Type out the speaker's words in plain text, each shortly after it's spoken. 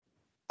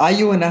Are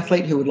you an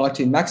athlete who would like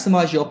to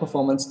maximize your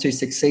performance to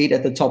succeed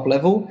at the top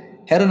level?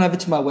 Head on over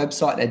to my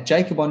website at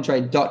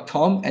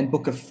jacobandre.com and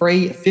book a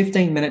free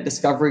 15-minute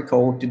discovery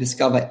call to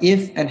discover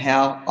if and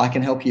how I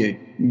can help you.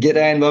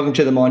 G'day and welcome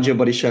to the Mind Your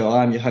Body Show.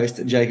 I'm your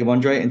host, Jacob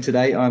Andre, and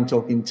today I'm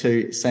talking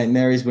to St.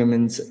 Mary's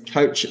Women's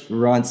coach,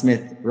 Ryan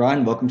Smith.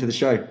 Ryan, welcome to the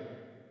show.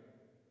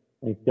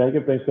 Thanks,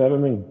 Jacob. Thanks for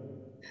having me.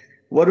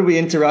 What did we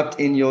interrupt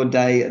in your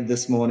day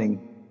this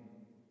morning?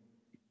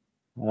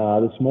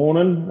 This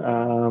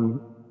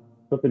morning,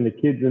 flipping the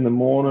kids in the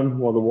morning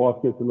while the wife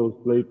gets a little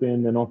sleep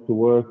in, then off to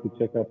work to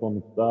check up on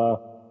the staff,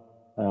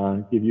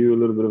 give you a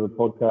little bit of a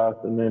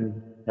podcast, and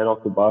then head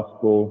off to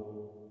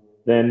basketball,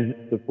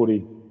 then to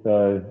footy.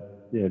 So,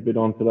 yeah, a bit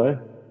on today.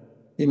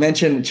 You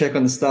mentioned check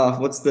on the staff.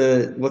 What's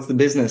the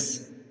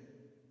business?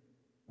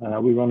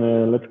 We run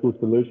an electrical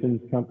solutions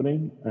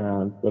company.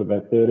 We've got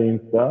about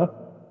 13 staff.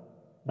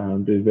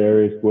 Do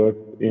various work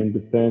in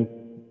defence,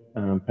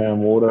 power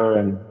and water,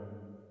 and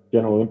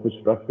general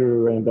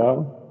infrastructure around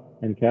Darwin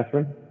and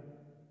Katherine.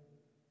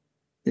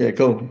 Yeah,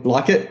 cool.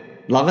 Like it?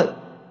 Love it?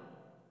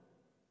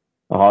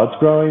 Oh, it's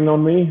growing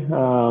on me.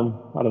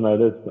 I don't know.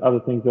 There's other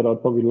things that I'd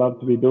probably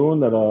love to be doing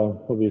that I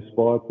probably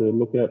aspire to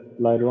look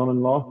at later on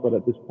in life. But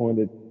at this point,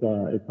 it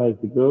pays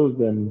the bills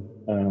and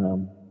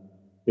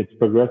it's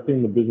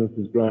progressing. The business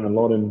has grown a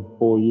lot in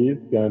 4 years,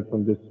 going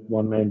from just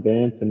one-man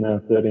band to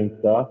now 13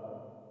 staff.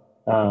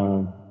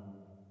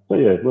 So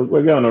yeah,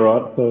 we're going all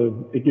right.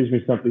 So it gives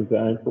me something to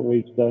aim for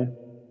each day.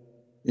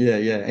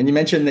 Yeah. And you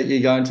mentioned that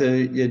you're going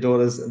to your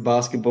daughter's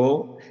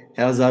basketball.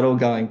 How's that all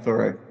going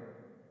for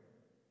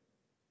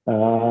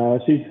her?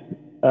 She's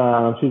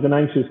an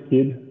anxious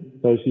kid,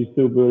 so she's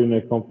still building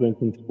her confidence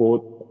in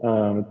sports.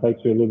 It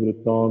takes her a little bit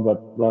of time,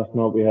 but last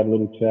night we had a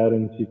little chat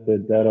and she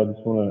said, "Dad, I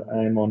just want to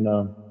aim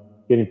on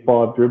getting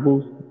 5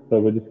 dribbles." So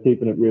we're just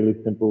keeping it really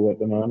simple at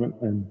the moment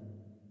and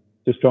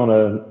just trying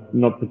to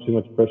not put too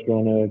much pressure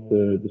on her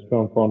to just try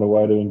and find a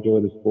way to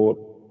enjoy the sport.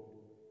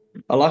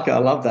 I like it. I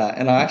love that.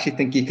 And I actually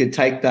think you could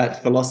take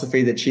that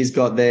philosophy that she's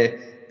got there,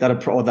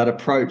 that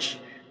approach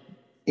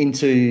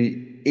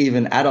into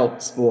even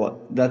adult sport.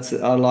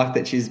 I like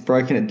that she's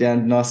broken it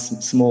down to nice,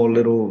 small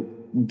little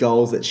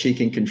goals that she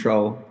can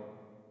control.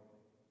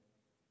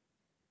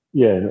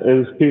 Yeah, it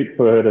was cute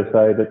for her to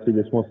say that she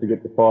just wants to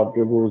get the 5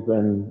 dribbles,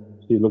 and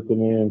she looked at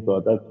me and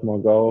thought, "That's my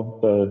goal."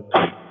 So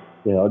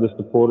yeah, I just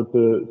supported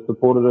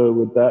her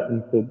with that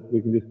and said we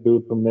can just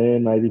build from there.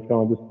 Maybe try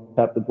and just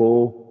tap the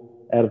ball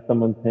out of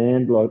someone's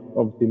hand, like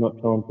obviously not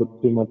try and put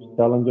too much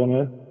challenge on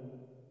her.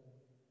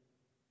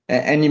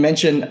 And you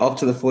mentioned off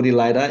to the footy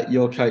later,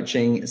 you're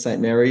coaching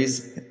St.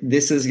 Mary's.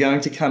 This is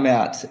going to come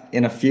out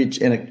in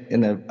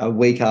a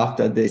week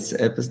after this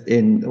episode,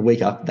 in a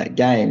week after that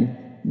game.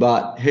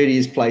 But who do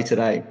you play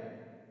today?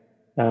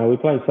 We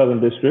play Southern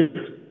District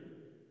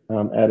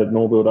out at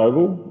Norbuild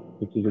Oval,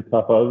 which is a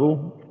tough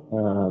oval.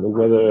 The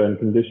weather and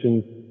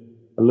conditions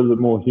a little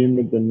bit more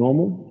humid than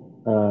normal,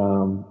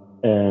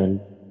 and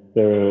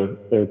they're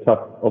a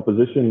tough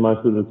opposition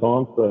most of the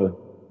time. So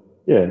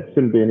yeah, it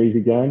shouldn't be an easy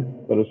game,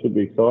 but it should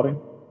be exciting.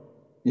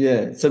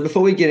 Yeah. So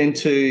before we get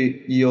into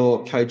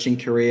your coaching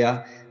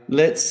career,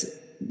 let's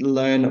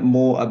learn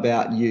more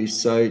about you.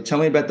 So tell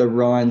me about the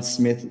Ryan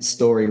Smith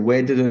story.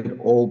 Where did it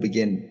all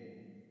begin?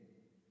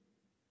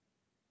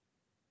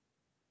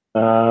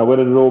 Where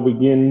did it all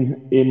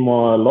begin? In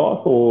my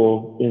life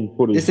or in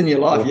footy? Just in your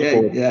life,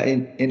 yeah,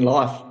 in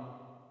life.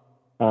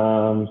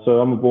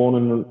 So I'm a born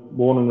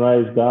and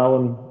raised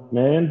Darwin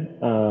man.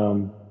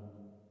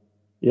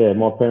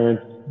 My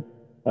parents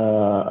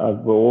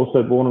were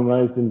also born and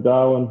raised in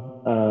Darwin.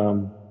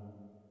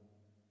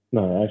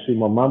 No, actually,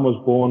 my mum was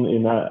born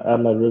in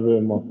Adelaide River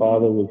and my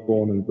father was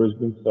born in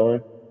Brisbane.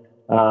 Sorry.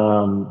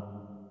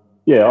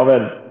 I've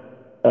had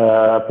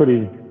a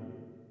pretty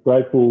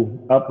grateful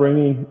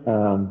upbringing.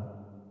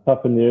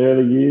 Tough in the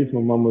early years.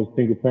 My mum was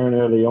single parent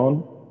early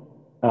on,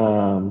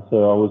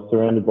 so I was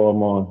surrounded by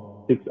my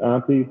 6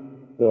 aunties.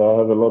 So I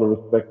have a lot of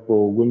respect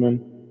for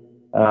women.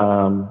 A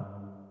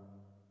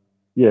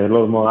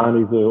lot of my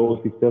aunties are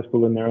all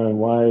successful in their own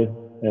way,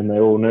 and they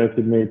all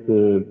nurtured me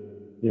to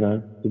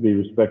be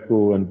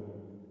respectful. And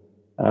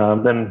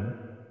then,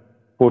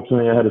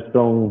 fortunately, I had a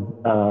strong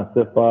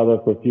stepfather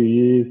for a few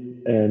years,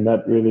 and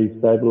that really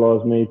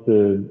stabilised me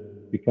to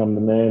become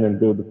the man and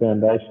build the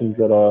foundations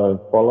that I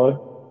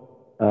follow.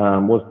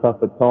 Was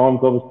tough at times.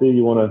 Obviously,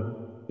 you want to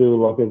feel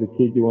like as a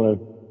kid you want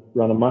to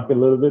run amok a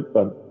little bit,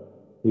 but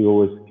he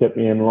always kept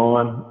me in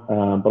line.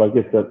 But I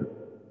guess that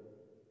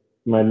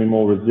made me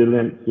more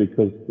resilient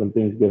because when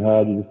things get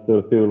hard, you just sort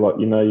of feel like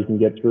you can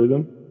get through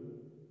them.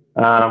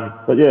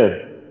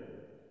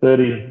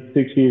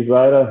 36 years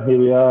later, here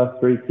we are,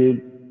 3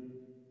 kids,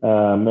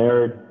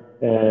 married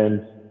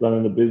and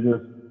running a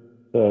business.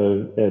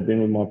 So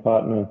been with my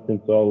partner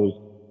since I was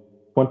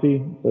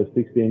 20, so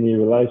 16-year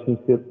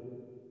relationship.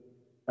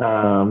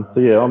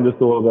 I'm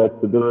just all about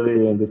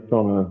stability and just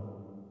trying to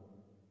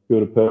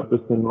build a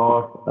purpose in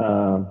life.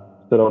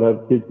 Said I'd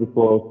have kids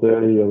before I was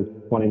 30. I was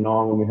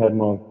 29 when we had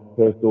my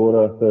first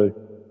daughter. So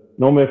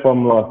normally if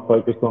I'm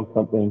focused on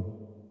something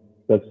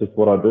that's just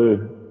what I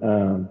do.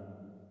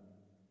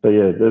 So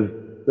yeah,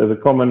 there's a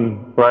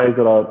common phrase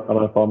that I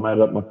don't know if I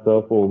made up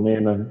myself or me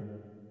and a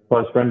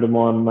close friend of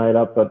mine made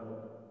up, but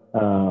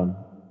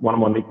one of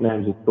my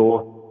nicknames is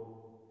Thor.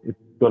 It's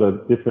got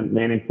a different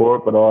meaning for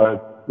it, but I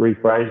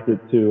rephrased it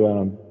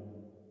to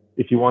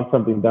if you want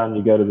something done,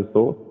 you go to the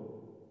source.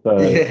 So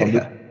I'm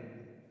just,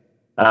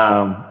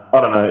 Yeah. I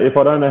don't know. If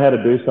I don't know how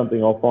to do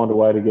something, I'll find a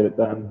way to get it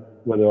done.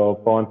 Whether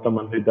I'll find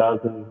someone who does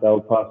and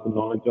they'll pass the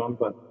knowledge on.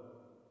 But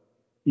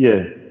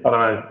yeah, I don't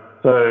know.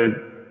 So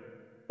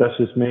that's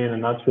just me in a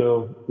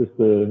nutshell. Just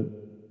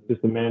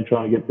a man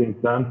trying to get things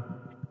done.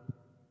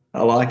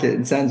 I like it.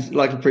 It sounds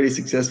like a pretty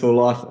successful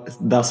life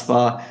thus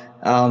far.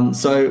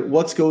 So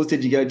what schools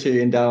did you go to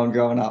in Darwin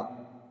growing up?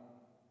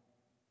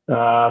 So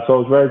I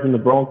was raised in the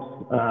Bronx,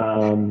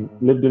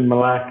 lived in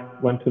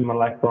Malac, went to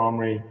Malac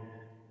Primary,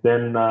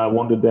 then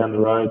wandered down the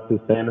road to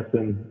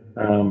Sanderson,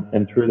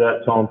 and through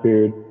that time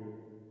period,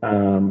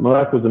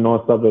 Malac was a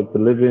nice suburb to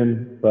live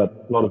in,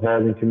 but a lot of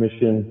housing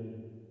commission,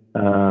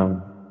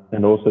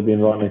 and also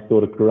being right next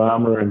door to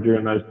Karama. And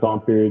during those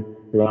time periods,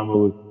 Karama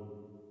was,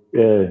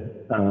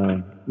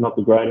 not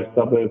the greatest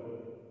suburb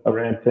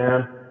around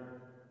town.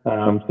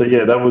 So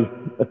yeah, that was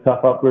a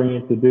tough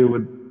upbringing to do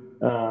with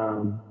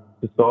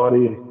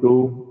society and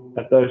school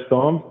at those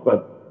times,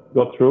 but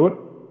got through it.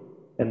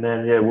 And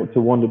then yeah,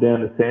 to wander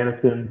down to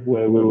Sanderson,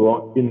 where we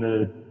were in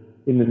the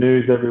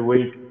news every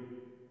week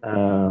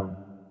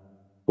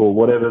for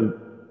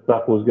whatever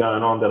stuff was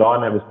going on that I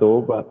never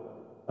saw, but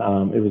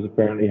it was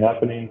apparently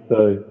happening.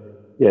 So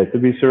yeah, to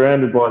be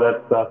surrounded by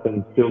that stuff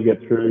and still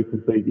get through,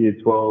 complete year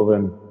 12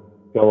 and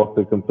go off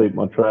to complete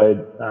my trade.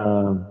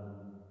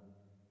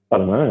 I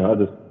don't know.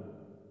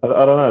 I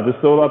don't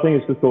know. I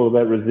think it's just all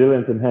about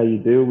resilience and how you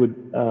deal with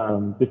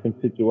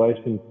different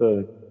situations.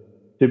 So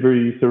to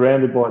be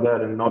surrounded by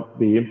that and not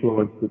be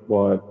influenced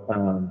by it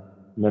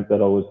meant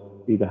that I was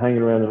either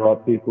hanging around the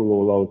right people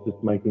or I was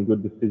just making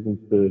good decisions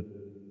to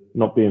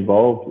not be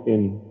involved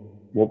in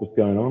what was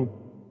going on.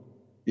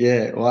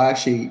 Yeah, well, I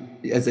actually,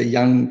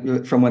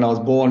 from when I was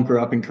born,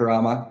 grew up in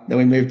Karama. Then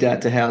we moved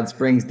out to Howard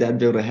Springs. Dad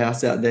built a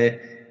house out there,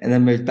 and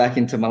then moved back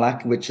into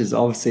Malacca, which is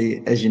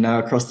obviously, as you know,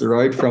 across the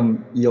road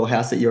from your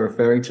house that you're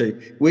referring to,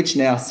 which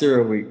now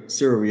Cyril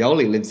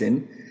Rioli lives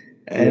in.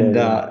 Yeah, And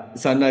yeah.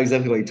 so I know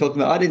exactly what you're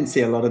talking about. I didn't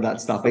see a lot of that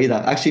stuff either.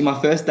 Actually, my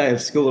first day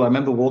of school, I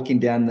remember walking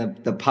down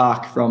the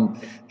park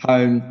from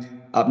home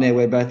up near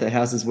where both the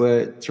houses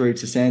were through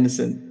to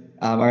Sanderson,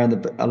 along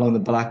the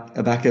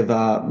back of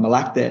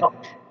Malak there.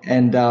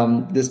 And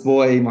this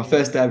boy, my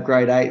first day of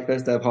grade 8,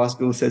 first day of high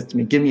school, says to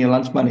me, "Give me your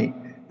lunch money."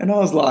 And I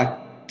was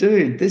like,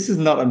 "Dude, this is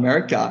not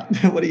America.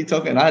 What are you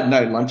talking?" I had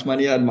no lunch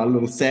money. I had my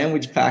little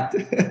sandwich packed.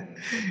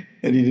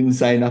 And he didn't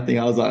say nothing.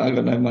 I was like, "I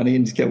got no money,"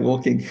 and just kept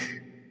walking.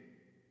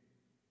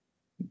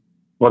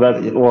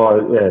 But yeah.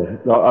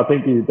 Yeah. I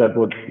think that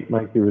what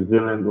makes you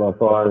resilient. Like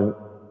I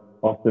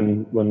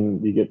often, when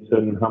you get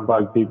certain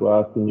humbug people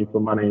asking you for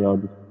money, I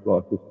just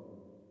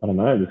I don't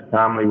know, just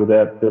calmly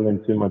without feeling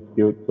too much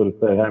guilt, sort of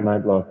say, "Hey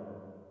mate, like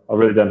I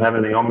really don't have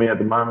anything on me at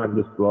the moment."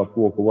 Just like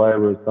walk away.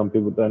 Whereas some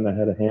people don't know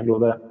how to handle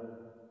that.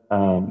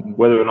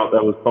 Whether or not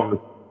that was from the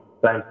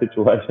same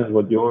situation as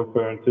what you're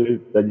referring to,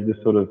 that you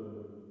just sort of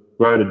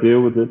grow to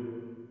deal with it.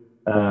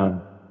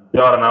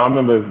 Yeah, I don't know. I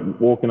remember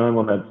walking home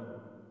on that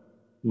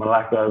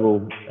Malacca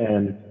Oval,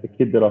 and a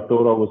kid that I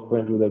thought I was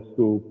friends with at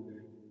school,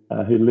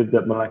 who lived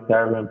at Malacca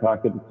Caravan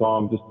Park at the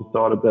time, just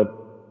decided that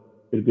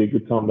it'd be a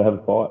good time to have a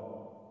fight.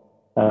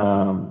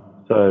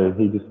 So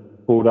he just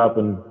pulled up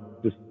and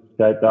just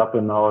escaped up,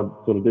 and I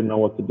sort of didn't know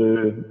what to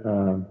do.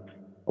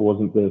 I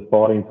wasn't the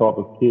fighting type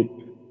of kid,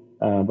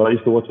 but I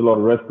used to watch a lot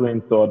of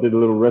wrestling, so I did a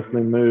little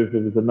wrestling move.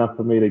 It was enough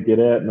for me to get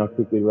out, and I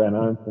quickly ran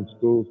home from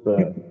school.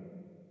 So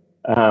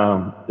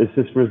it's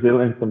just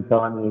resilience, I'm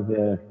telling you.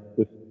 Yeah,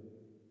 just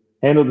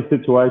handle the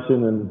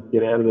situation and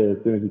get out of there as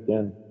soon as you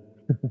can.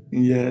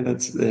 Yeah,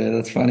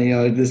 that's funny.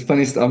 There's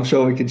plenty. I'm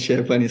sure we could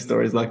share plenty of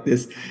stories like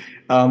this.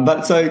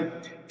 But so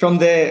from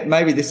there,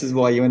 maybe this is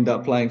why you end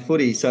up playing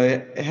footy.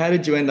 So how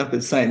did you end up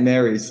at St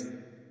Mary's?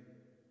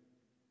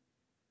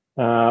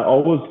 I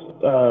was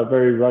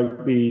very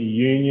rugby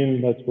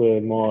union. That's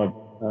where my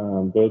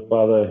birth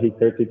father, he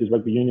caretaker's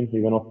rugby union. He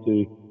went off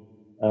to,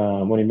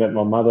 when he met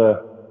my mother,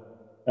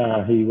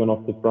 he went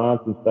off to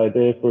France and stayed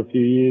there for a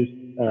few years.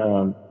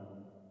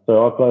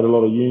 So I played a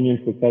lot of union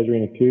for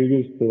Casuarina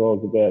Cougars till I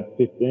was about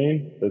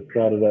 15. So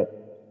started at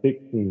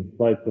 6 and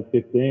played for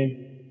 15.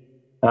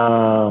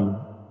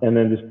 And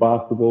then just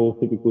basketball,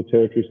 typical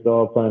territory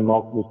style, playing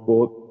multiple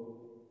sports.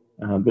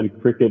 A bit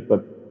of cricket, but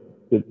a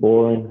bit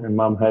boring. And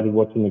mum hated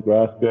watching the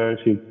grass grow,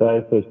 she'd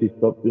say, so she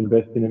stopped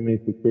investing in me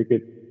for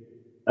cricket.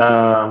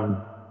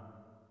 Um,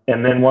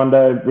 and then one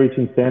day,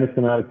 reaching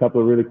Sanderson, I had a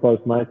couple of really close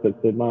mates that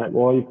said, "Mate,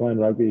 why are you playing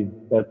rugby?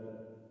 That's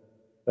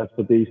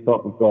for these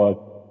type of guys."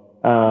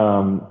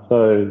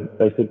 So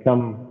they said,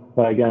 "Come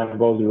play a game,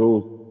 involves the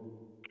rules."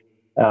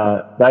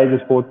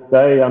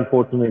 They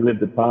unfortunately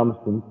lived at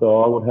Palmerston,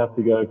 so I would have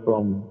to go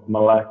from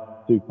Malak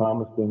to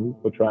Palmerston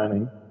for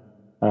training.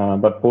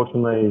 But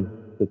fortunately,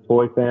 the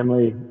Toy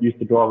family used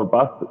to drive a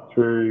bus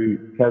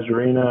through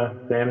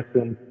Casuarina,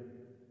 Sanderson,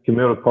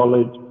 Camilta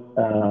College,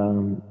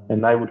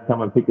 and they would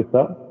come and pick us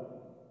up.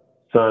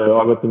 So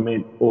I got to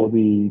meet all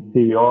the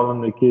TV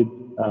Islander kids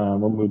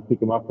when we would pick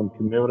them up from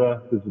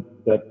Camilta, because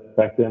that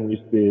back then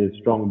used to be a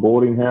strong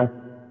boarding house.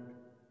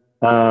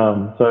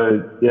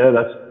 So yeah,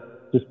 that's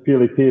just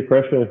purely peer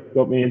pressure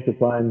got me into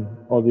playing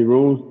Aussie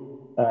rules.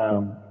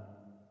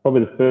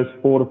 Probably the first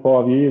 4 to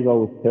 5 years I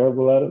was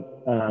terrible at it.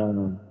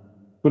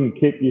 Couldn't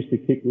kick, used to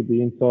kick with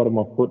the inside of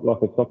my foot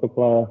like a soccer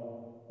player.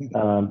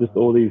 Just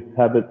all these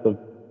habits of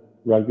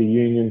rugby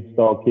union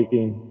style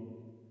kicking.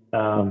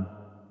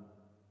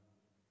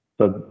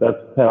 So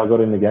that's how I got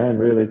in the game,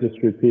 really, just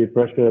through peer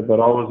pressure. But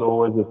I was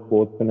always a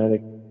sports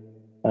fanatic.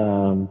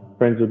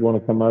 Friends would want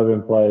to come over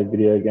and play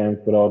video games,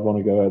 but I'd want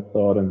to go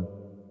outside and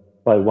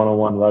play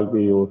one-on-one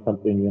rugby or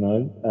something, you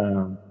know.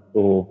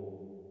 Or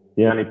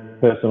the only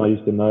person I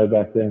used to know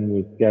back then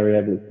was Gary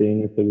Ablett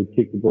Senior, so we'd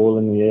kick the ball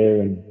in the air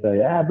and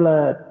say,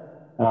 Ablett!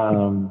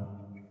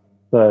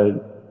 So,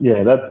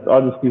 yeah,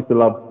 I just used to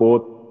love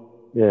sports.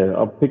 Yeah,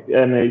 I picked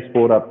any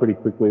sport up pretty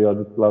quickly. I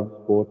just love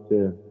sports,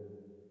 yeah.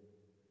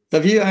 So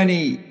have you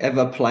only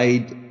ever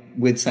played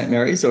with St.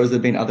 Mary's, or has there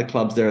been other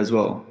clubs there as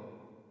well?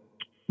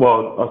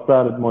 Well, I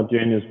started my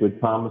juniors with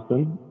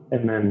Palmerston,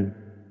 and then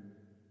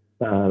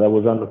that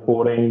was under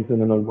 14s, and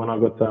then when I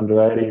got to under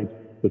 18s,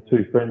 the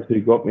two friends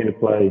who got me to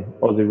play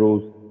Aussie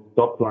rules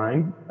stopped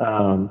playing.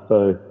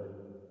 So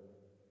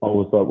I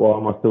was like, why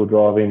am I still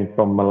driving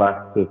from Mille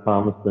Lacs to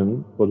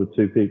Palmerston for the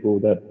two people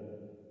that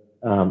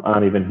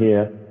aren't even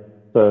here?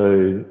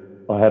 So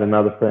I had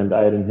another friend,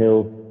 Aidan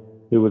Hill,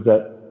 who was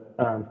at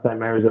St.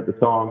 Mary's at the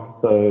time.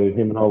 So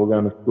him and I were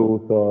going to school.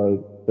 So I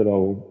said,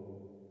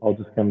 I'll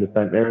just come to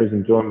St. Mary's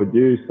and join with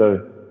you.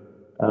 So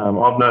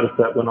I've noticed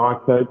that when I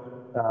coach,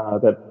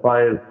 that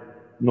players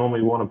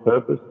normally want a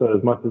purpose. So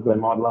as much as they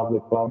might love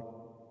the club,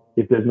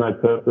 if there's no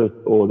purpose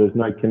or there's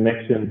no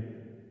connection,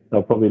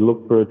 they'll probably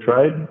look for a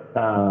trade.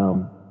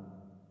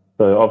 So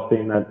I've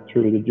seen that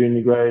through the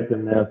junior grades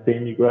and now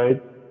senior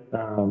grades.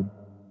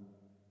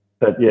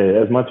 But yeah,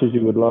 as much as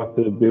you would like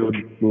to build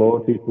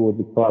loyalty towards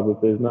the club, if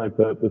there's no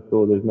purpose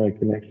or there's no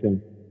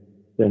connection,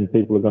 then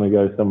people are going to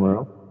go somewhere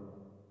else.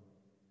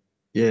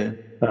 Yeah.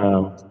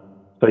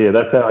 So yeah,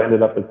 that's how I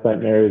ended up at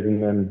St. Mary's,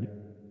 and then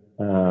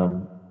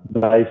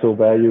they saw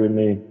value in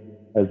me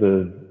as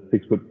a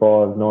 6'5",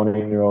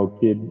 19-year-old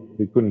kid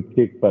who couldn't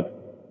kick, but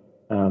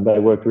they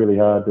worked really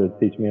hard to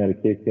teach me how to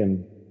kick,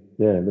 and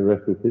yeah, the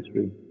rest was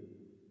history.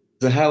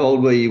 So how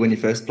old were you when you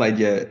first played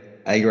your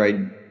A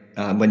grade,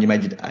 when you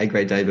made your A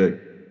grade debut?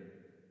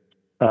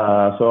 So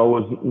I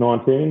was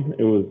 19.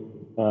 It was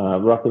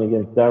rucking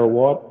against Darryl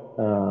White.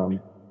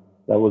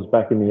 That was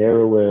back in the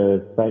era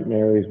where St.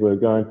 Mary's were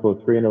going for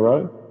 3 in a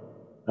row.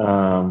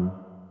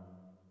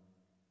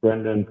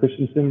 Brendan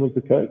Christensen was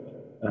the coach.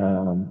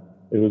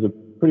 It was a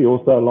pretty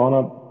all-star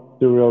lineup.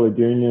 Surioli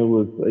Jr.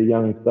 was a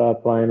young star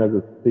playing as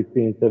a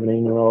 16,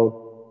 17-year-old,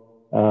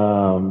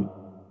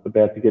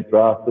 about to get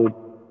drafted.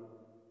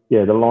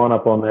 Yeah, the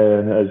lineup on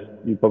there, as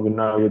you probably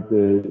know, with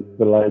the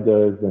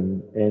Vallejo's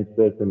and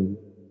Ansett, and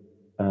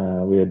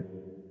we had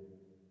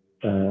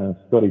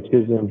Scotty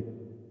Chisholm,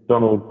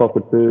 Donald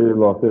Cockatoo,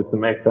 like there's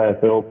some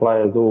ex-AFL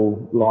players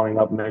all lining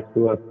up next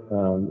to us.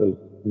 There's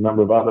a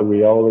number of other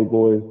Rioli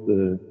boys,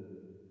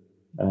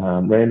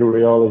 Randall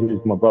Rioli,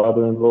 who's my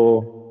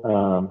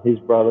brother-in-law, his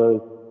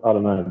brothers. I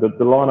don't know.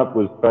 The lineup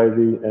was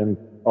crazy, and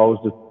I was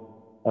just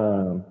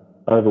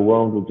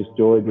overwhelmed with just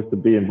joy just to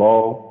be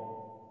involved.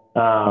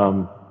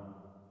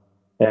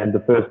 And the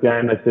first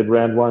game, they said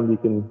round one, you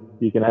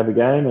can have a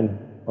game, and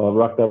I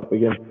rucked up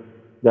against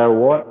Darryl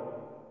White.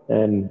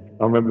 And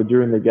I remember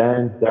during the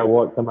game, Darryl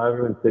White come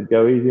over and said,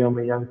 "Go easy on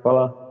me, young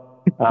fella."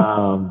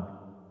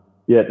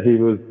 Yet he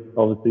was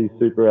obviously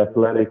super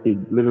athletic.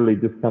 He'd literally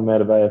just come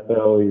out of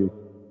AFL.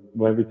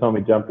 Every time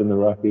he jumped in the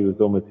ruck, he was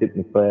almost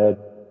hitting the cloud.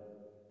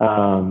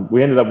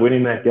 We ended up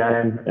winning that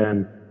game,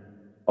 and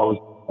I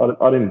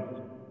didn't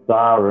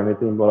star or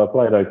anything, but I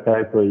played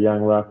okay for a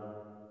young ruck.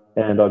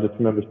 And I just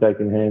remember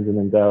shaking hands, and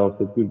then Darryl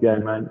said, "Good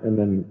game, mate." And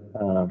then,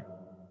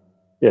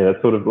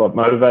 that sort of like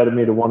motivated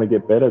me to want to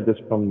get better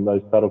just from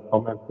those subtle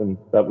comments, and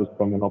that was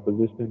from an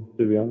opposition,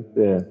 to be honest.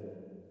 Yeah.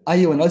 Are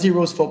you an Aussie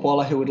Rules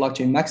footballer who would like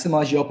to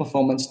maximise your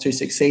performance to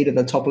succeed at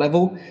the top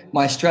level?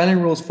 My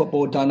Australian Rules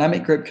Football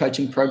Dynamic Group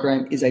Coaching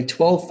Program is a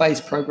 12-phase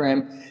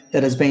program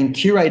that has been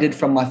curated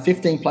from my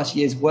 15 plus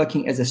years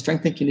working as a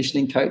strength and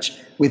conditioning coach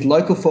with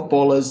local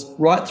footballers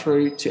right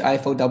through to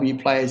AFLW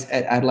players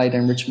at Adelaide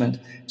and Richmond.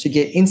 To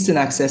get instant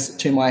access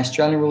to my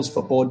Australian Rules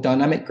Football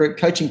Dynamic Group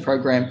Coaching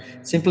Program,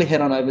 simply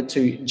head on over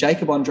to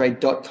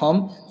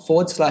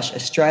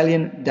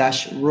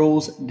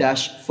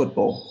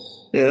jacobandre.com/Australian-rules-football.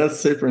 Yeah, that's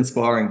super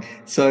inspiring.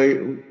 So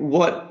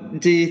what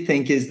do you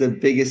think is the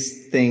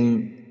biggest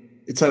thing?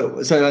 So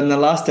in the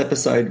last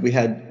episode, we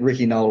had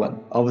Ricky Nolan,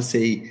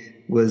 obviously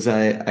was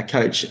a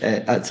coach,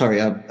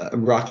 a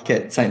ruck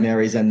at St.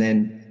 Mary's, and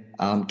then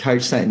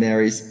coach St.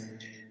 Mary's.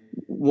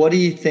 What do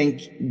you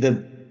think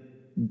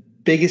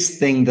biggest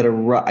thing that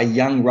a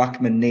young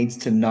ruckman needs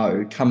to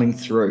know coming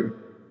through?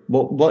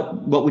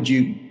 What would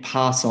you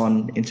pass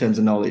on in terms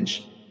of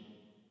knowledge?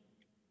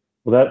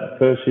 Well, that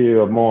first year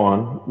of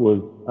mine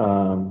was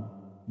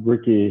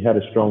Ricky had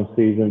a strong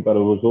season, but it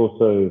was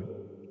also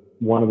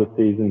one of the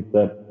seasons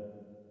that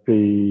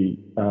the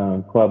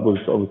club was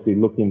obviously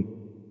looking.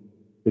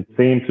 It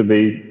seemed to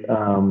be.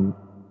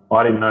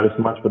 I didn't notice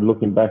much, but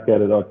looking back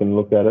at it, I can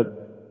look at it.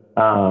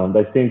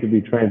 They seemed to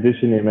be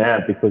transitioning him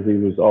out because he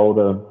was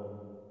older,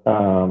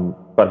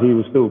 but he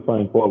was still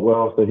playing quite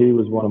well. So he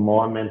was one of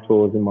my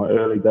mentors in my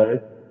early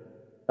days.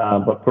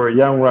 But for a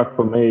young ruck,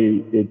 for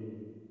me,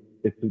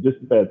 it's just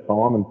about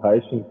time and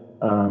patience.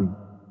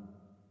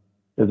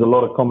 There's a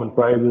lot of common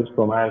phrases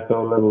from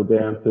AFL level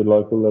down to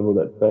local level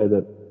that say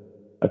that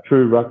a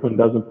true ruckman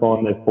doesn't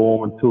find their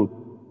form until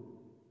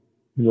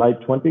late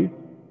 20s.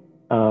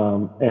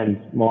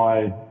 And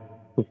my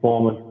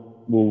performance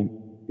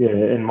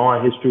in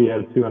my history out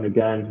of 200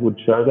 games would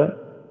show that.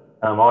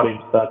 I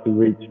didn't start to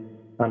reach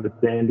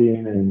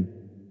understanding and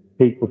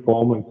peak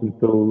performance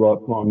until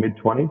like my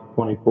mid-20s,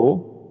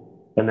 24.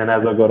 And then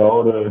as I got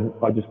older,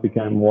 I just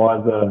became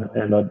wiser,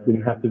 and I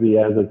didn't have to be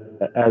as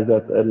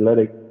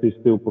athletic to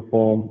still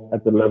perform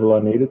at the level I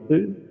needed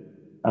to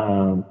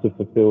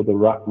fulfill the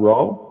ruck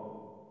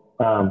role.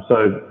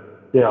 So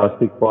yeah, I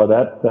stick by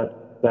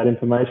that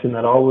information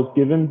that I was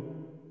given.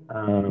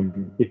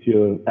 If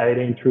you're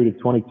 18 through to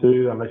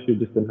 22, unless you're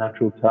just a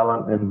natural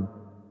talent and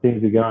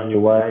things are going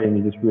your way and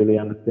you just really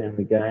understand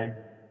the game,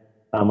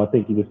 I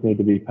think you just need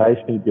to be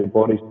patient. Your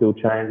body's still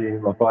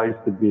changing. Like I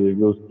used to be a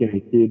real skinny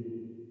kid,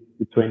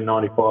 between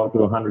 95 to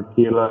 100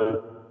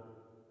 kilos.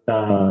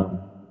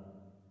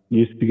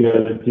 Used to go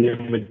to the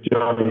gym with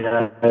Johnny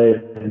A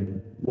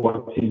and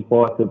watch his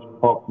biceps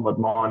pop, but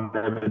mine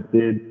never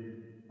did.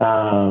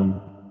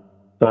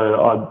 So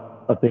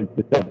I think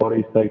that our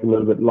bodies take a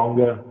little bit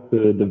longer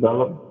to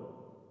develop.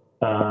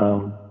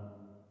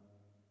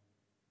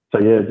 So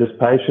yeah, just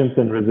patience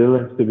and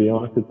resilience, to be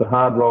honest. It's a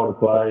hard role to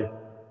play,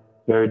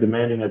 very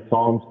demanding at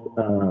times.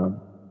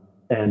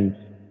 And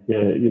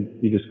yeah,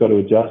 you just got to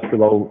adjust. The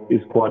role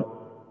is quite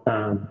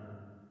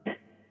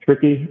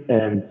tricky,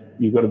 and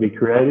you've got to be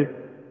creative.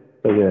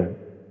 So yeah,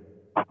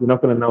 you're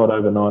not going to know it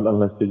overnight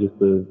unless you're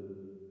just a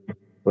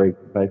freak,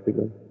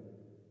 basically.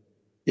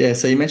 Yeah,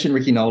 so you mentioned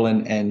Ricky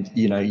Nolan, and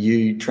you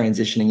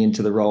transitioning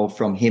into the role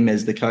from him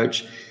as the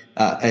coach,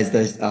 as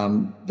the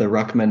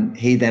ruckman.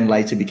 He then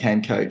later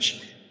became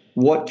coach.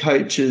 What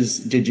coaches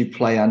did you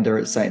play under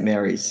at St.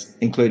 Mary's,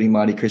 including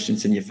Marty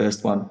Christensen, your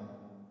first one?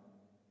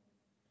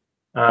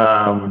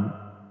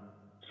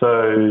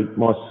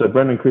 So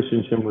Brendan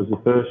Christensen was the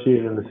first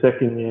year, and the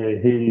second year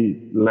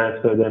he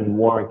left. So then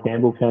Warren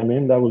Campbell came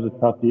in. That was a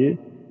tough year.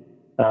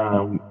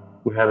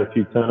 We had a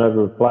few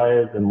turnover of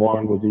players, and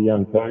Warren was a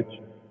young coach.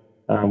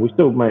 We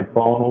still made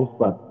finals,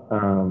 but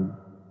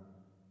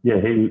yeah,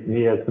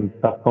 he had some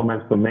tough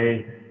comments for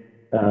me.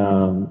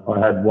 I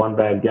had one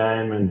bad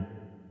game, and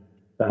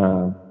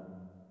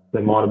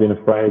they might have been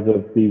afraid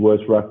of the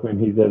worst ruckman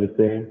he's ever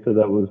seen. So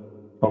that was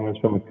comments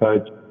from a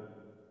coach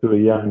to a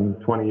young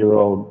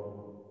 20-year-old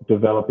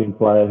developing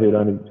player who'd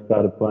only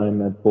started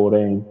playing at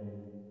 14.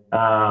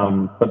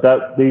 But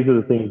these are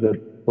the things that,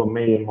 for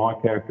me and my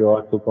character,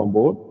 I took on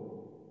board.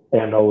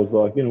 And I was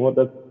like, you know what,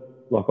 I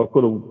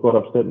could have got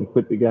upset and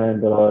quit the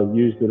game, but I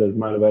used it as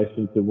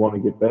motivation to want to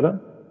get better.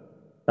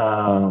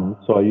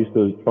 So I used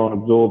to try and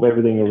absorb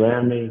everything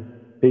around me,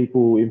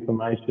 people,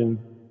 information,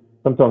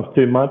 sometimes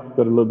too much,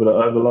 got a little bit of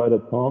overload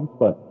at times,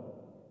 but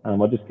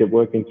I just kept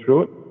working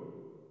through it.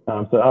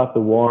 So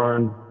after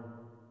Warren,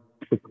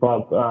 the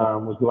club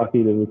was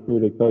lucky to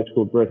recruit a coach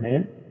called Brett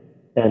Hand,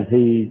 and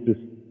he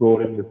just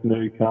brought in this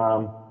new,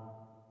 calm,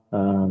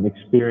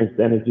 experienced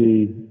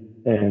energy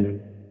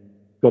and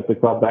got the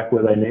club back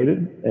where they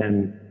needed,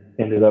 and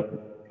ended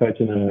up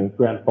coaching a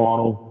grand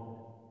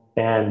final,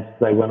 and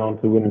they went on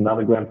to win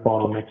another grand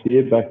final next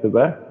year, back to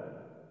back.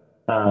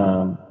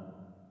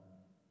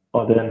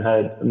 I then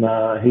had,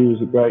 he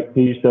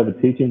used to have a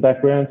teaching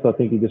background, so I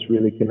think he just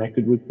really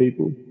connected with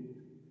people.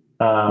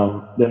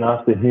 Then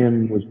after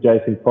him was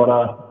Jason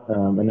Potter,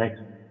 an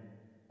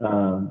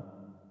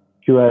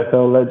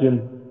ex-QAFL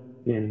legend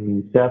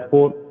in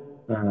Southport.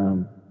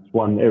 He's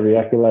won every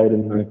accolade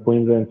in the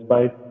Queensland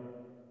space.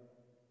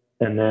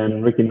 And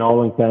then Ricky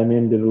Nolan came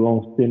in, did a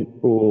long stint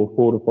for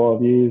 4 to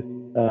 5 years,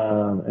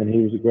 and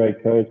he was a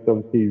great coach.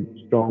 Obviously,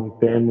 strong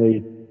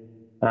family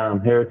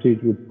heritage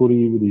with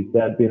footy, with his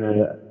dad being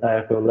an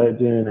AFL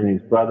legend, and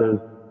his brothers.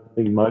 I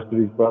think most of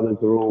his brothers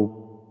are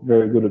all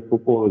very good at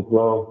football as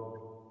well.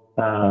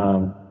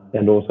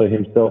 And also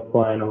himself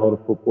playing a lot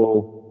of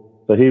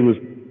football. So he was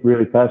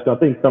really passionate. I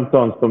think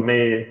sometimes for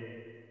me,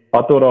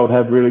 I thought I would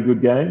have really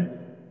good games,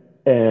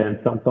 and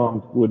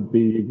sometimes would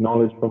be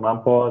acknowledged from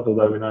umpires,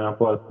 although we know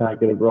umpires can't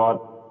get it right,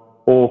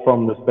 or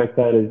from the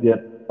spectators, yet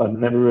I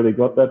never really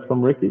got that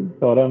from Ricky.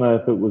 So I don't know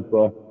if it was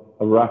like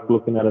a ruck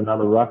looking at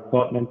another ruck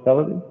type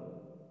mentality.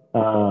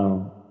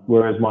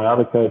 Whereas my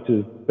other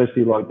coaches,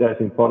 especially like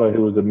Jason Potter,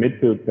 who was a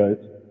midfield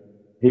coach,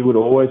 he would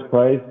always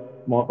praise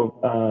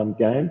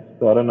games.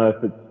 So I don't know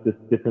if it's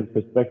just different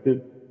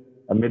perspectives.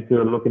 A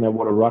midfielder looking at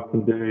what a ruck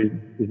can do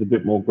is a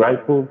bit more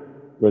grateful,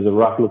 whereas a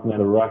ruck looking at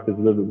a ruck is a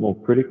little bit more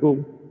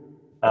critical.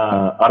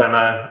 I don't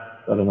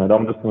know.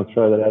 I'm just going to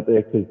throw that out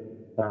there because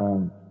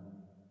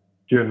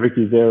during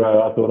Ricky's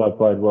era, I thought I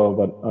played well,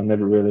 but I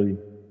never really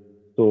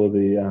saw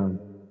the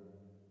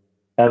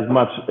as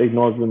much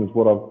acknowledgement as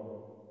what I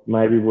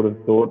maybe would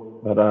have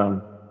thought. But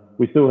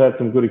we still had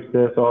some good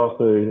success. I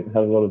also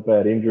had a lot of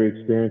bad injury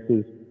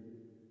experiences.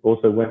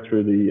 Also went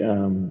through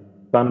the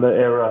Thunder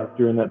era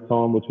during that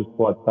time, which was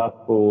quite tough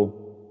for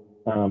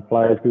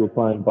players who were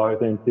playing both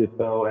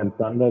NCSL and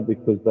Thunder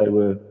because they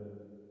were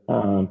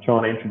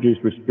trying to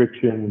introduce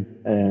restrictions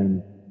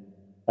and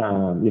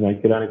you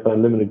could only play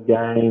limited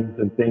games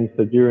and things.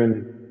 So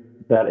during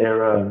that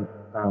era,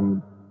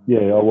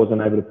 I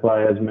wasn't able to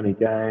play as many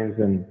games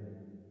and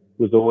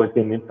was always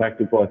getting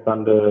impacted by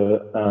Thunder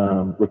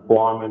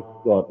requirements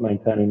like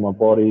maintaining my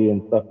body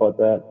and stuff like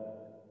that.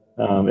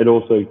 It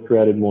also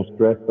created more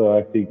stress, so I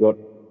actually got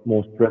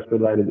more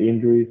stress-related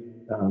injuries,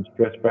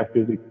 stress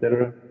fractures,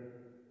 etc.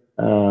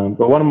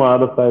 But one of my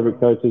other favourite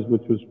coaches,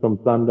 which was from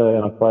Thunder,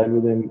 and I played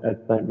with him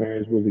at St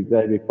Mary's, was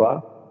Xavier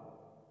Clark.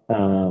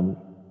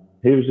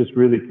 He was just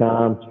really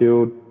calm,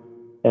 chilled,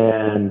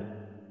 and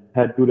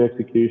had good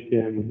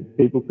execution.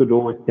 People could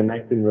always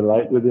connect and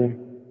relate with him.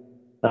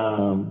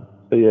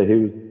 So yeah,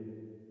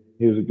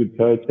 he was a good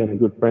coach and a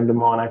good friend of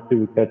mine. Actually,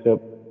 we catch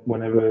up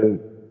whenever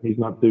he's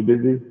not too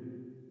busy.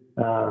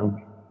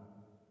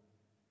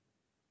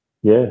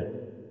 Yeah.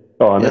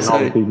 Oh, and then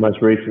obviously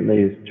most recently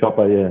is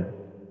Chopper. Yeah.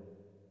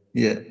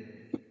 Yeah.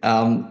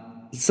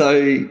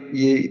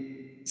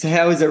 So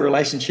how is the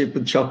relationship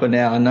with Chopper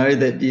now? I know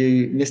that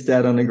you missed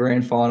out on a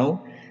grand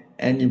final,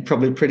 and you're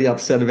probably pretty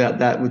upset about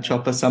that with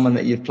Chopper, someone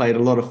that you've played a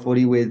lot of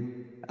footy with,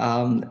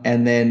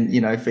 and then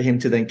for him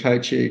to then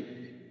coach you.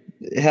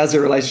 How's the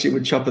relationship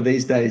with Chopper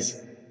these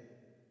days?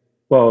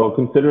 Well,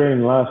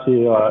 considering last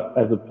year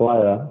as a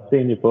player,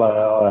 senior player,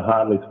 I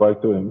hardly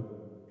spoke to him.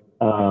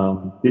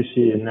 This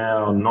year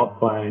now, not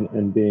playing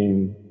and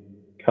being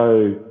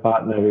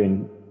co-partner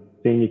in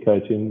senior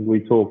coaching,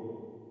 we talk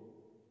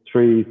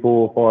 3,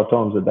 4, 5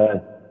 times a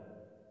day.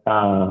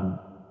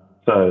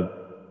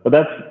 But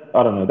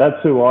I don't know,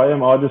 that's who I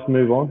am. I just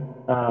move on.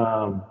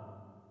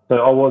 So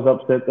I was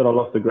upset that I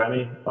lost the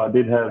granny. I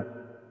did have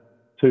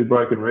 2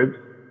 broken ribs.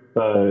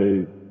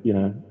 So,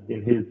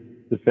 in his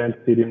defense,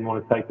 he didn't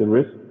want to take the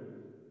risk.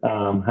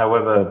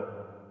 However,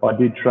 I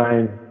did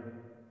train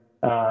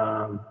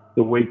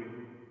the week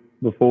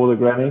before the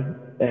granny,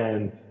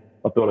 and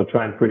I thought I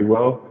trained pretty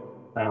well.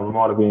 I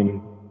might have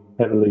been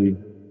heavily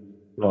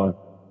dosed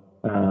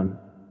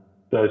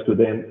with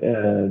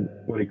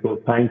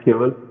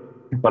painkillers,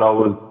 but I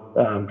was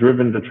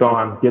driven to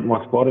try and get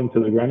my spot into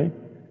the granny.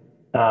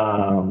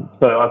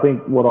 So I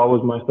think what I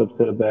was most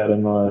upset about,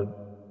 and I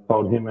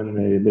told him and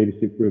the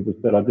leadership group, was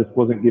that I just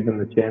wasn't given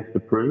the chance to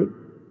prove it.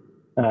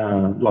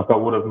 I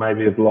would have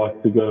maybe have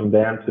liked to go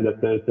down to the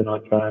Thursday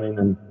night training,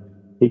 and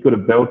he could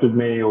have belted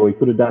me or he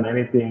could have done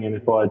anything. And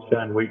if I had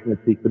shown weakness,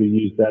 he could have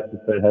used that to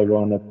say, "Hey,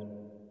 Ryan, that's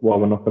why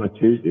we're not going to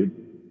choose you."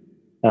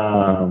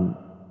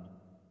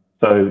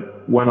 So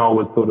when I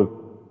was sort of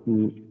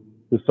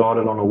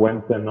decided on a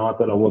Wednesday night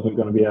that I wasn't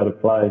going to be able to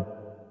play,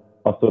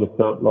 I sort of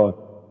felt like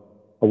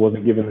I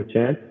wasn't given the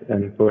chance.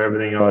 And for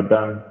everything I'd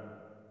done,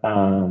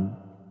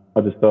 I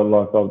just felt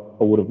like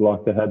I would have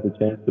liked to have the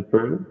chance to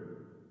prove it.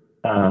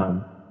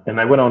 And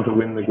they went on to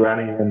win the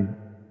granny, and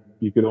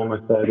you could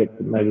almost say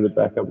that maybe the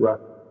backup ruck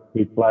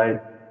he played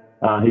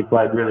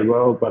really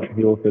well, but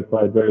he also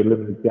played very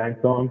limited game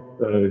time.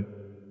 So,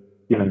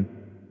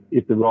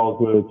 if the roles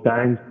were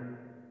changed,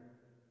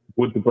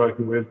 would the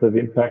broken ribs have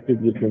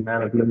impacted the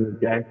amount of limited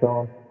game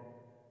time?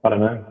 I don't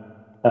know.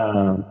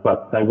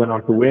 But they went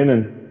on to win,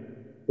 and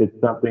it's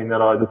something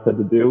that I just had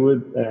to deal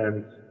with.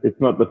 And it's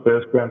not the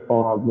first grand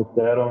final I've missed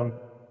out on.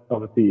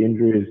 Obviously,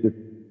 injury has just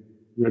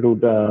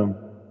riddled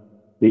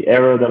the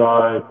era that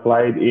I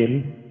played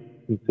in,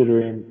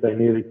 considering they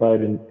nearly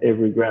played in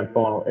every grand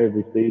final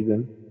every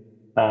season.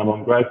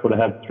 I'm grateful to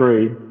have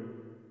 3,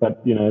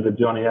 but the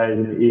Johnny A's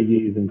and the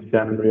Iggy's and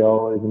Shannon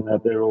Riolis and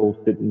that, they're all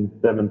sitting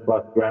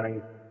 7+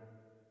 grannies.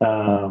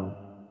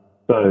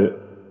 So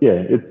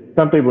yeah,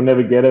 some people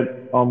never get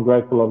it. I'm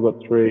grateful I've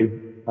got 3.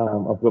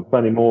 I've got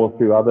plenty more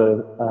through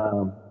other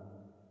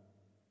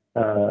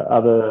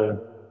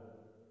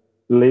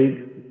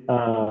leagues.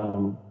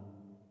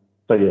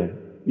 So yeah,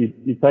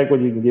 you take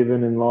what you can give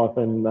in life,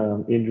 and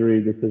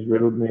injury just has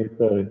riddled me.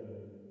 So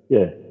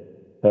yeah,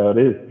 how it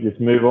is. Just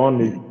move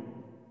on,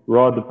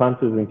 ride the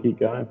punches, and keep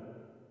going.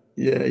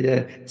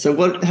 Yeah. So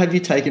what have you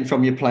taken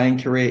from your playing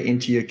career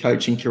into your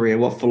coaching career?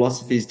 What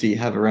philosophies do you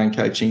have around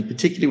coaching,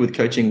 particularly with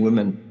coaching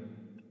women?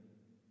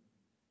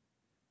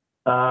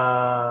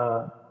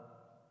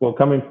 Well,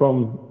 coming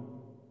from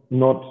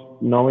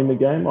not knowing the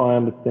game, I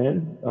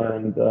understand,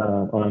 and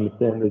I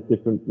understand there's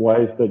different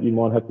ways that you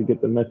might have to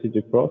get the message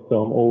across.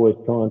 So I'm always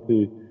trying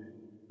to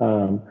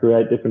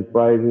create different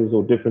phrases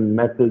or different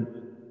methods,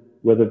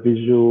 whether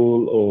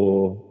visual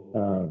or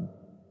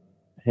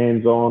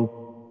hands-on,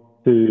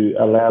 to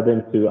allow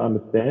them to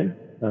understand,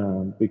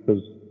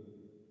 because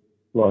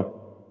like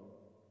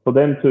for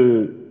them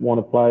to want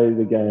to play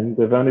the game,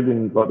 they've only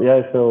been like the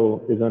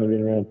AFL has only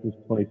been around since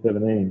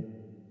 2017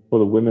 for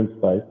the women's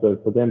space. So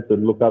for them to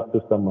look up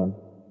to someone,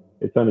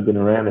 it's only been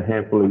around a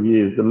handful of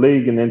years. The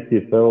league and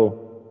NTFL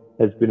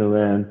has been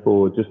around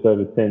for just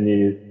over 10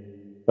 years,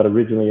 but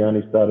originally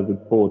only started with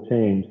 4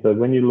 teams. So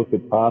when you look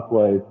at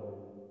pathways,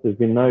 there's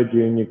been no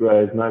junior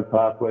grades, no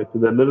pathways. So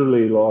they're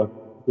literally like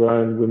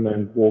grown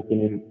women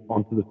walking in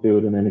onto the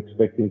field and then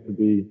expecting to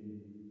be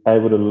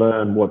able to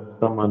learn what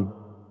someone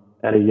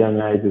at a young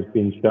age has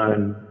been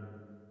shown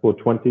for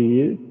 20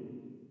 years.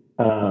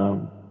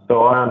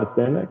 So I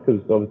understand that,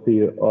 because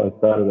obviously I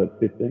started at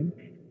 15.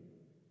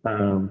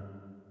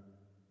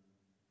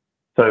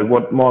 So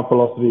what my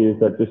philosophy is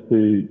that just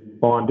to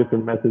find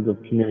different methods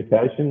of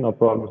communication. I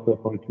pride myself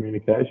on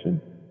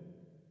communication,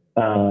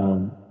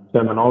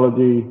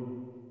 terminology,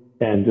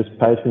 and just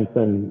patience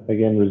and,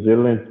 again,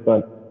 resilience.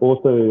 But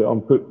also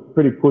I'm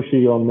pretty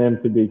pushy on them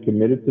to be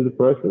committed to the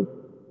process.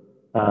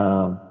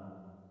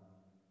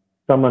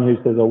 Someone who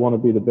says, I want to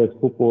be the best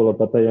footballer,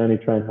 but they only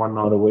train one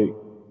night a week,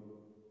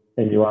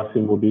 and you ask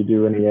him, well, do you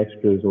do any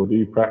extras, or do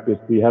you practice?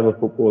 Do you have a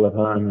football at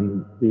home?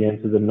 And the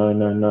answer is no,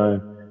 no,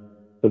 no.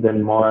 So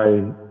then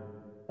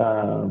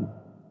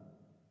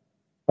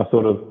I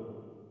sort of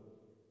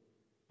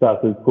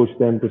start to push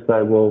them to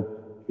say, well,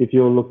 if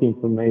you're looking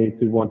for me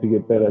to want to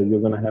get better, you're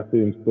going to have to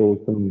install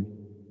some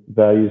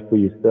values for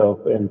yourself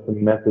and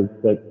some methods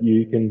that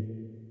you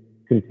can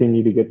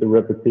continue to get the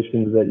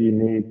repetitions that you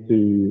need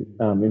to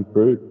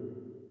improve.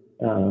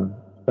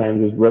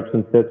 Same as reps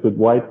and sets with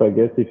weights, I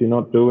guess. If you're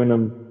not doing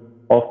them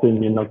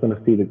often, you're not going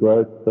to see the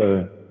growth.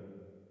 So,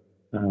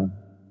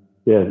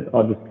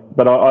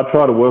 but I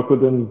try to work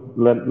with them,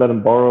 let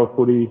them borrow a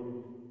footy.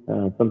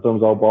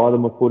 Sometimes I'll buy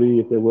them a footy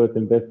if they're worth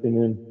investing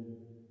in,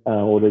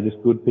 or they're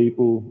just good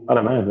people. I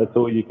don't know. That's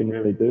all you can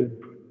really do.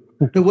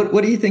 But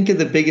what do you think are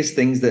the biggest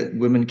things that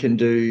women can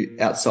do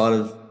outside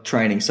of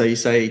training? So you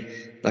say,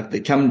 like,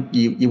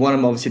 you want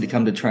them obviously to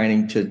come to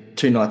training to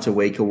 2 nights a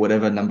week or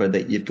whatever number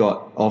that you've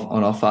got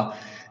on offer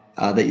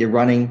that you're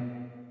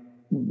running.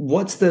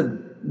 What's the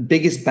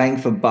biggest bang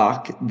for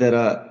buck that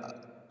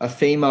a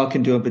female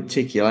can do in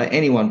particular?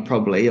 Anyone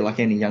probably, like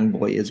any young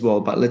boy as well,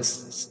 but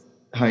let's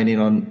hone in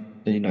on,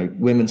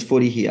 women's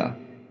footy here.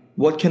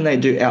 What can they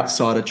do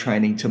outside of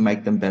training to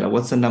make them better?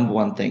 What's the number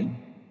one thing?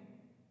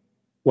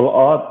 Well,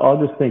 I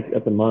just think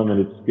at the moment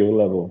it's skill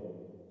level.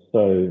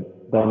 So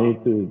they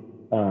need to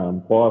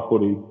buy a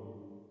footy,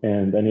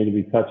 and they need to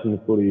be touching the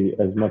footy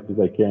as much as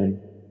they can.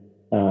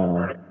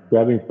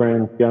 Grabbing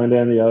friends, going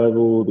down the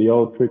oval, the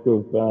old trick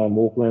of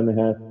walk around the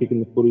house, kicking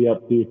the footy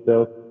up to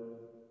yourself.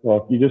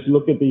 Like, you just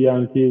look at the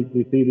young kids,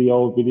 you see the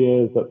old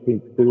videos. I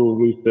think Phil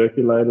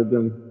recirculated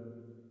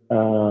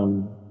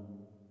them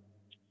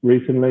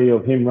recently,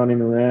 of him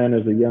running around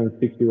as a young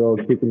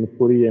 6-year-old kicking the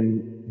footy,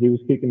 and he was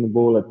kicking the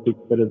ball at 6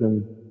 better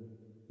than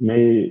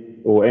me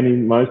or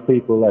most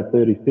people at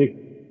 36.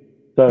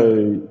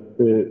 So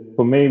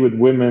for me, with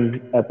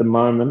women at the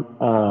moment,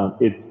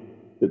 it's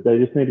that they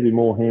just need to be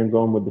more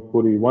hands-on with the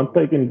footy. Once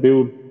they can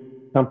build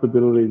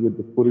comfortability with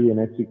the footy and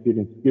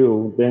executing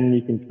skill, then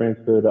you can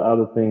transfer to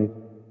other things,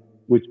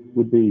 which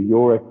would be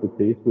your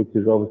expertise, which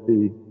is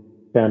obviously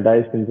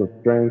foundations of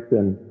strength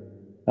and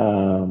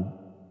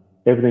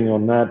everything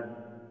on that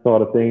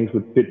side of things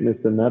with fitness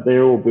and that.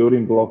 They're all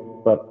building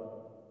blocks, but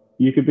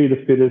you could be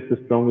the fittest,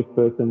 the strongest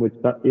person, which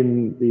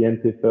in the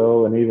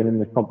NTFL and even in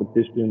the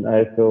competition,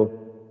 AFL,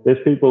 there's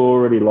people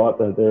already like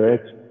that. They're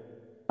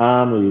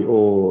ex-Army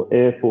or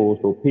Air Force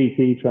or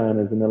PT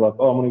trainers, and they're like,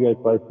 oh, I'm going to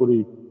go play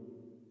footy.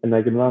 And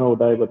they can run all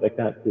day, but they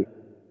can't kick.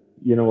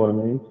 You know what I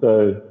mean?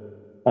 So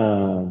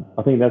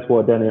I think that's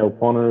why Danielle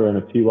Ponner and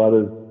a few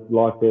others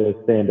like her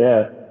stand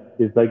out,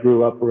 is they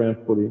grew up around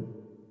footy.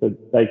 So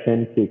they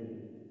can kick.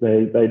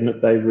 They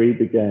read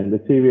the game. The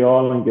TV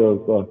Island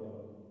girls,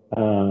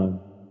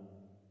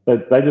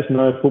 they just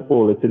know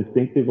football. It's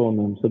instinctive on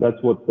them. So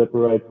that's what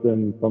separates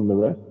them from the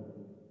rest.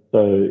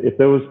 So if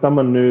there was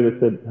someone new that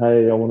said,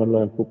 hey, I want to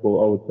learn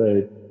football, I would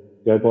say,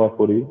 go buy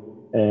footy,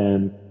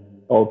 and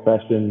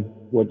old-fashioned,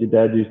 what your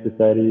dad used to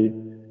say to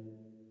you,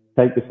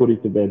 take the footy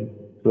to bed,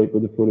 sleep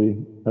with the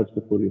footy, touch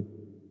the footy.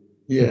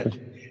 Yeah.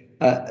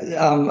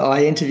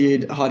 I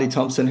interviewed Heidi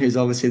Thompson, who's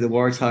obviously the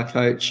Waratah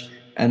coach,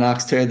 and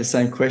asked her the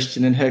same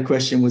question, and her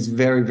question was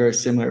very, very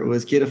similar. It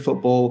was get a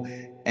football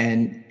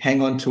and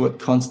hang on to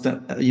it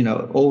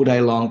all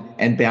day long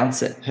and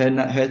bounce it.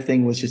 Her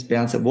thing was just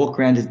bounce it, walk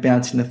around just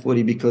bouncing the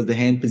footy, because the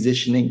hand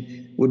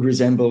positioning would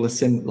resemble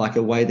like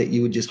a way that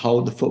you would just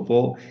hold the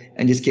football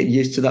and just get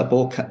used to that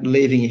ball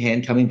leaving your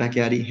hand, coming back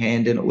out of your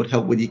hand, and it would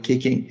help with your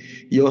kicking.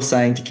 You're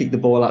saying to kick the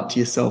ball up to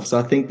yourself. So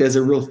I think there's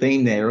a real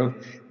theme there of,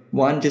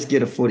 one, just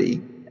get a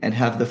footy and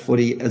have the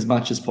footy as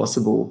much as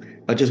possible,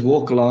 but just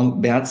walk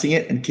along, bouncing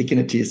it and kicking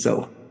it to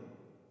yourself.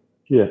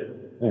 Yeah,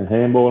 and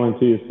handballing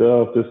to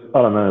yourself. Just,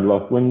 I don't know,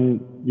 like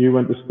when you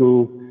went to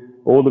school,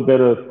 all the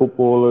better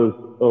footballers,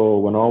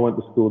 or when I went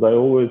to school, they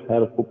always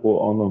had a football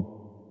on them.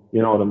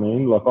 You know what I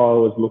mean? Like, I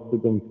always looked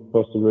at them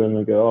across the room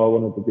and go, oh, I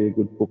wanted to be a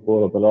good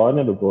footballer, but I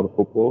never brought a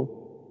football.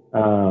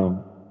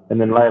 And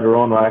then later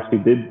on, I actually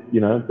did,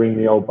 bring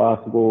the old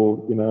basketball,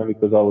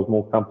 because I was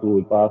more comfortable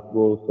with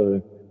basketball.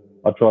 So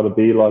I try to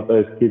be like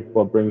those kids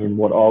by bringing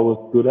what I was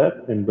good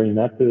at and bring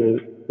that to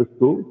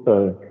school.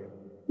 So,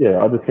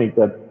 yeah, I just think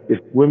that if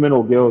women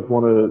or girls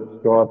want to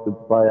strive to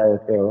play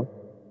AFL,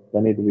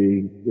 they need to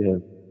be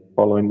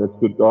following this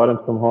good guidance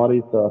from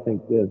Heidi. So I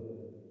think,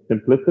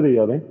 simplicity,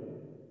 I think.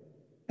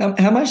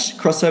 How much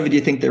crossover do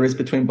you think there is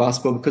between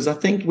basketball? Because I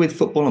think with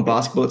football and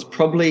basketball, it's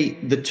probably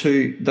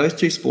those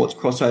two sports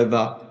cross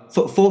over.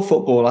 For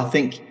football, I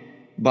think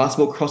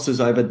basketball crosses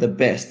over the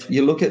best.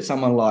 You look at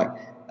someone like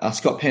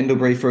Scott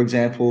Pendlebury, for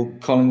example,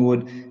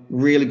 Collingwood,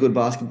 really good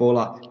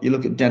basketballer. You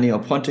look at Danielle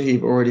Ponte, who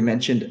you've already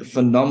mentioned,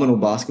 phenomenal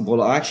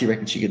basketballer. I actually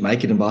reckon she could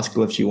make it in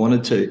basketball if she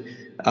wanted to.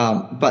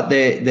 But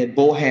their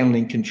ball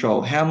handling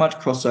control, how much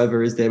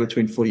crossover is there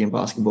between footy and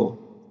basketball?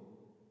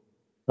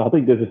 I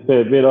think there's a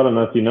fair bit. I don't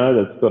know if you know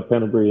that Scott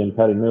Pendlebury and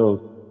Paddy Mills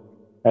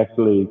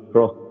actually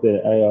crossed their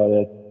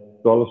AIS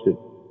scholarship.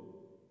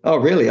 Oh,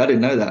 really? I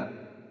didn't know that.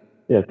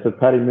 Yeah, so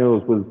Paddy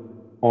Mills was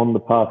on the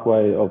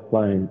pathway of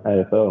playing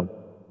AFL,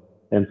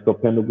 and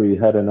Scott Pendlebury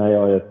had an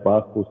AIS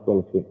basketball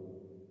scholarship.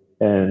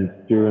 And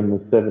during the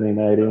 17,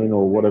 18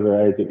 or whatever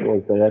age it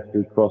was, they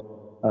actually crossed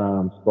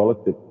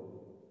scholarships.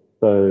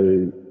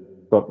 So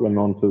Scott went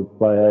on to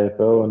play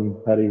AFL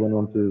and Paddy went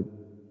on to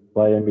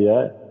play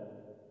NBA.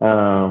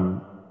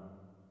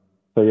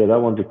 So yeah,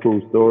 that one's a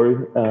cool story.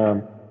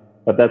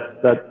 But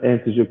that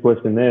answers your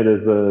question there.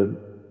 There's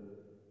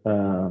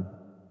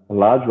a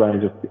large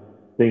range of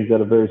things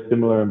that are very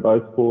similar in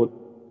both sports.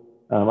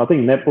 I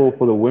think netball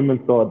for the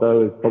women's side,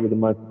 though, is probably the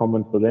most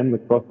common for them, the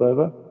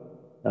crossover.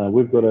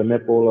 We've got a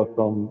netballer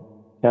from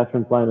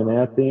Catherine playing in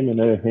our team, and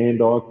her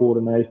hand-eye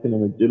coordination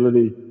and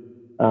agility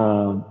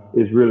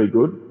is really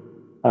good.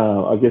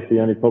 I guess the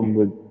only problem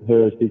with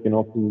her is she can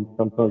often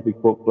sometimes be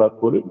caught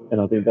flat-footed, and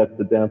I think that's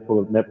the downfall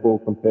of netball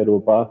compared to a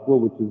basketball,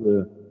 which is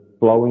a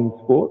flowing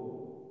sport.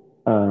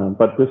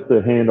 But just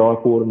the hand-eye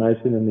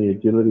coordination and the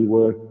agility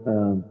work,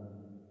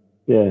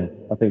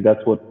 I think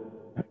that's what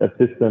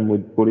assists them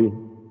with footy.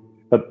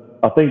 But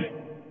I don't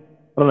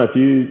know if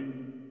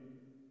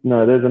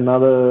there's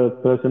another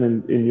person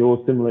in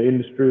your similar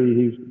industry.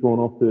 He's gone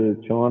off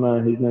to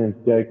China. His name's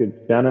Jacob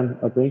Shannon,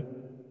 I think.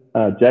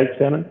 Jake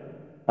Shannon.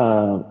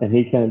 And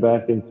he came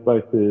back and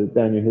spoke to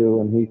Daniel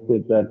Hill, and he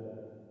said that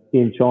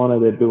in China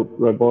they built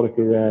robotic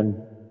around,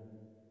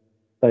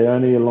 they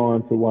only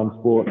align to one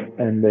sport,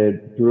 and they're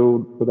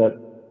drilled for that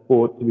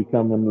sport to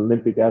become an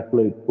Olympic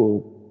athlete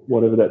for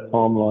whatever that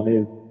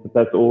timeline is. But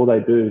that's all they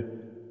do.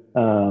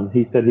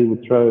 He said he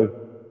would throw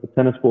a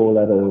tennis ball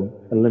at an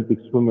Olympic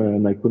swimmer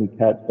and they couldn't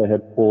catch. They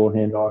had poor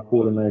hand-eye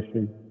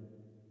coordination.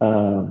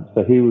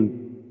 So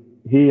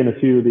he and a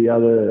few of the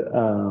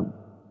other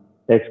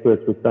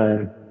experts were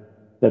saying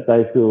that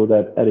they feel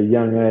that at a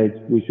young age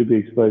we should be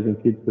exposing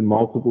kids to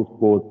multiple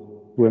sports,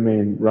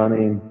 swimming,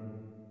 running,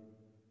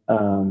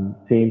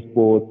 team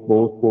sports,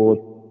 ball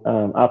sports,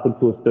 up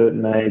until a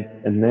certain age,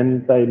 and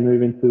then they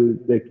move into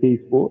their key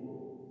sport,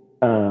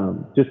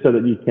 just so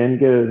that you can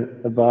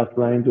get a vast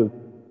range of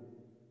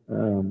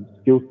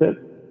skill sets.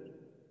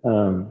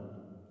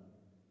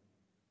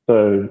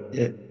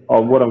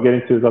 What I'm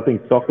getting to is I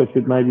think soccer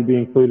should maybe be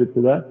included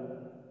to that.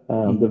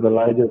 The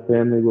Vallejo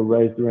family were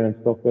raised around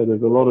soccer.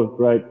 There's a lot of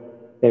great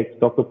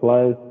ex-soccer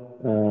players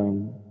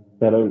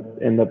that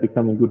end up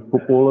becoming good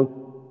footballers.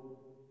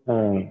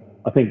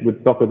 I think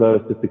with soccer, though,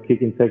 it's just the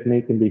kicking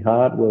technique can be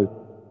hard, whereas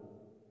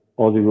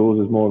Aussie rules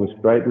is more of a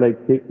straight leg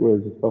kick,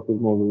 whereas the soccer is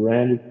more of a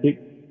rounded kick.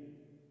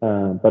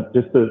 But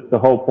just the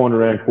whole point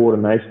around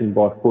coordination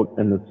by foot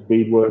and the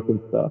speed work and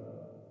stuff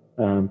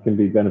can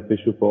be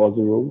beneficial for Aussie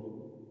rules.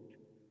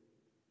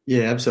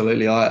 Yeah,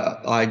 absolutely.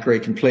 I agree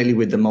completely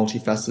with the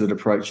multifaceted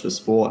approach to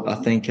sport. I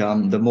think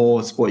the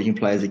more sport you can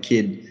play as a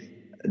kid,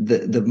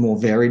 the more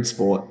varied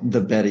sport,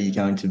 the better you're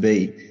going to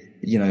be.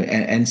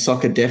 And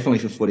soccer definitely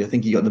for footy. I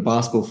think you got the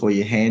basketball for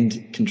your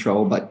hand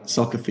control, but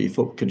soccer for your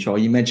foot control.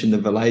 You mentioned the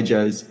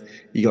Vallejos.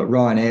 You got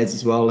Ryan Ayres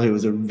as well, who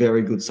was a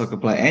very good soccer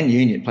player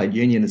and played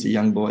union as a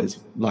young boy,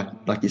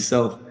 like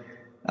yourself.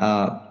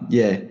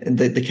 And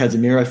the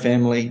Casemiro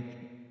family.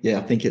 Yeah,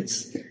 I think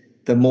it's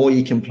the more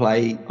you can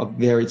play of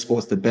varied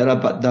sports, the better.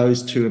 But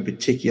those two in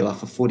particular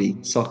for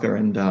footy, soccer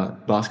and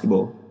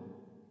basketball.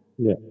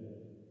 Yeah.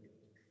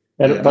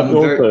 But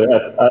also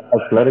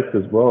athletics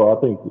as well. I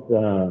think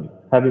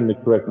having the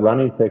correct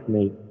running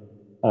technique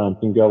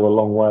can go a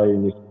long way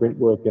in your sprint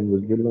work and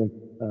resilience,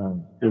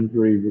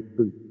 injury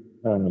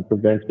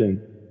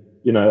prevention.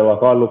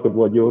 Like I look at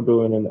what you're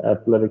doing in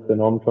athletics, and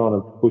I'm trying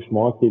to push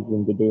my kids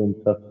into doing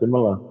stuff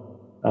similar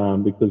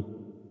because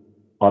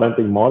I don't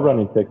think my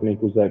running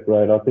technique was that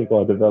great. I think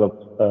I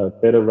developed a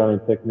better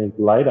running technique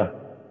later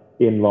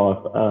in life,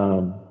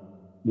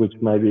 which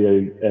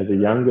maybe as a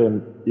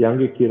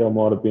younger kid I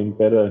might have been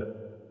better.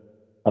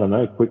 I don't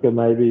know, quicker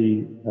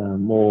maybe,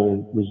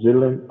 more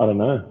resilient. I don't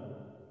know.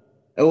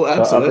 Oh,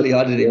 absolutely.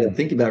 I didn't even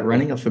think about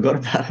running. I forgot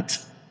about it.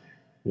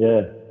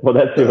 Yeah. Well,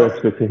 that's your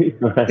expertise,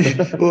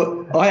 right?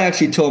 Well, I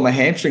actually tore my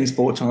hamstrings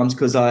 4 times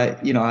because I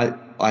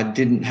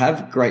didn't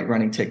have great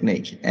running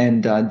technique,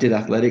 and did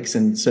athletics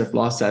and surf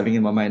lifesaving,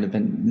 and my main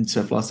event in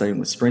surf lifesaving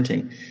was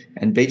sprinting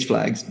and beach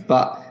flags.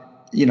 But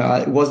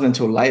it wasn't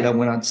until later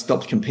when I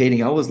stopped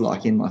competing. I was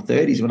like in my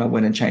 30s when I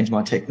went and changed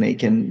my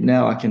technique, and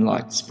now I can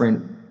like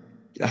sprint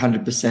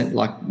 100%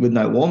 like with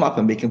no warm up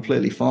and be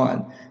completely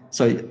fine.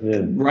 So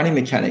running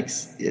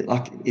mechanics,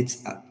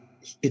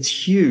 it's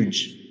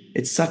huge.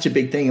 It's such a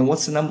big thing. And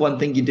what's the number one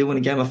thing you do in a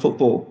game of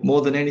football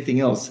more than anything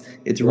else?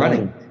 It's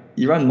running.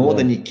 You run more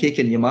than you kick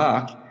and you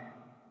mark.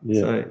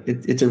 Yeah. So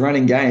it's a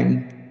running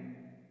game.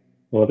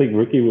 Well, I think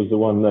Ricky was the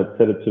one that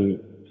said it to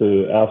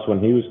us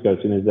when he was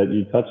coaching, is that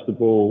you touch the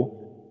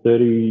ball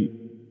 30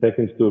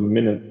 seconds to a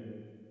minute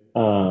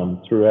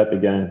throughout the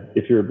game.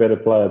 If you're a better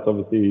player, it's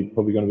obviously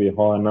probably going to be a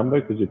higher number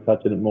because you're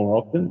touching it more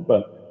often.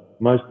 But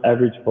most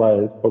average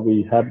players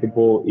probably have the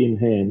ball in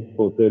hand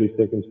for 30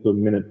 seconds to a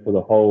minute for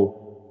the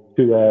whole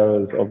 2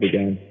 hours of the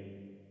game.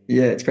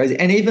 Yeah, it's crazy.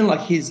 And even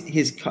like his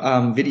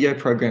video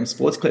program,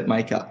 Sports Clip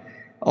Maker,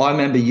 I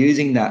remember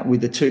using that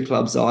with the 2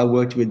 clubs I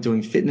worked with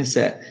doing fitness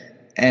at.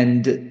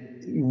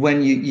 And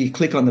when you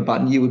click on the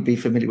button, you would be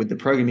familiar with the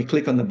program. You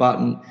click on the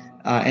button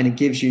and it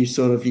gives you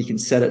you can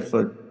set it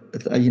for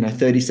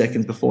 30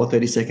 seconds before,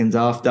 30 seconds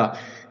after,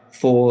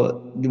 for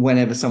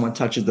whenever someone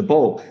touches the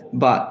ball.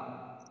 But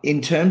in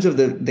terms of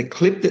the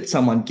clip that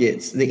someone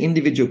gets, the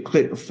individual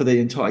clip for the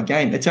entire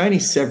game, it's only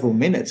several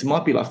minutes. It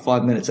might be like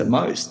 5 minutes at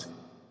most.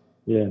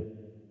 Yeah.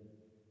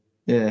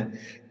 Yeah.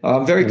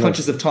 I'm very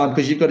conscious of time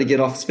because you've got to get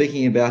off.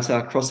 Speaking about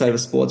crossover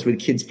sports with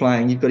kids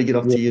playing, you've got to get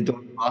off to your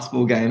daughter's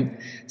basketball game.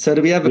 So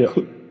do we have a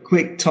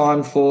quick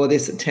time for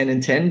this at 10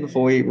 and 10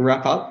 before we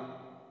wrap up?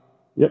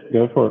 Yep,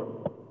 go for it.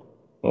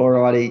 All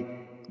righty.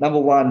 Number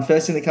 1,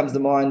 first thing that comes to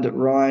mind,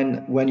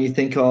 Ryan, when you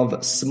think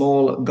of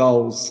small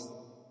goals.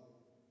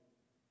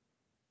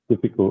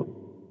 Difficult.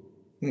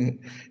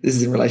 This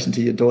is in relation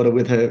to your daughter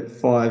with her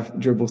 5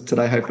 dribbles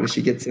today. Hopefully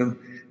she gets them.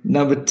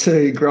 Number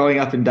 2, growing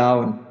up in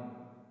Darwin.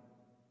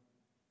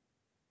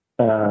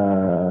 I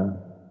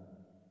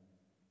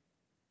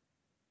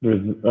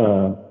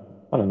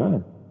don't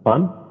know.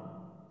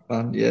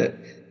 Fun, yeah.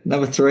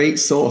 Number 3,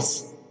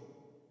 sauce.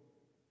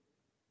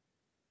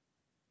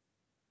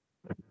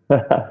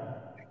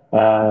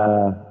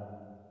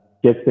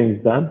 Get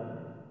things done.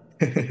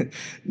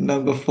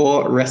 Number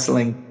 4,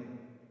 wrestling.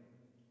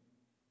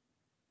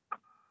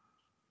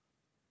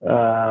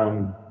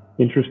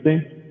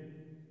 Interesting.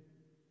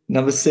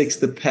 Number 6,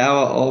 the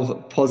power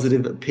of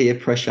positive peer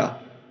pressure.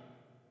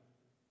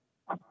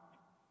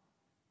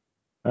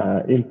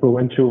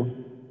 Influential.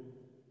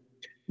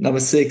 Number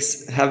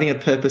 6, having a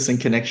purpose and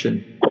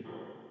connection.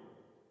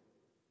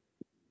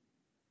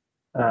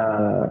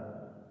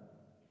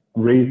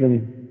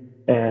 Reason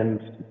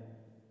and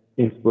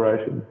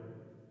inspiration.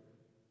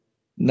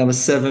 Number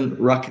 7,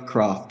 ruck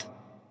craft.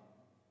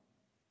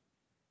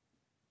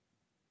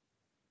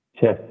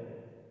 Chess.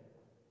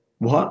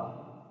 What?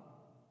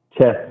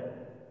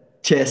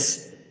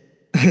 Chess.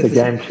 The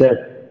game chess.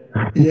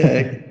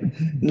 Yeah.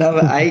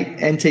 Number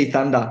 8, NT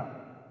Thunder.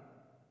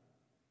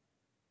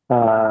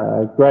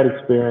 Great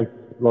experience,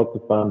 lots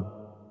of fun.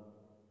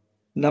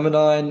 Number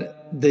 9,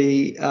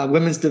 the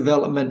women's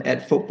development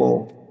at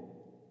football.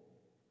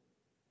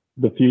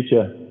 The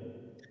future.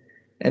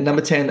 And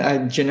number 10,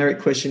 a generic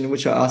question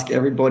which I ask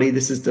everybody.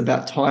 This is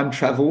about time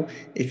travel.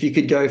 If you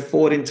could go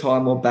forward in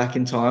time or back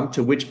in time,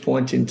 to which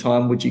point in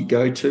time would you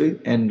go to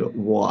and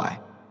why?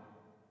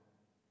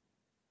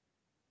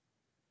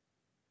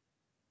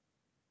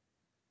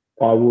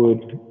 I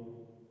would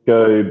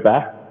go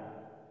back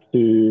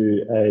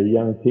to a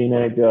young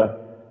teenager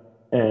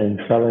and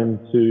tell him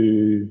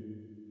to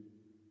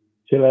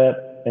chill out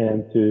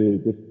and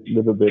to just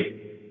live a bit.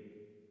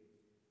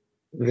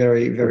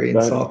 Very, very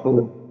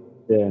insightful.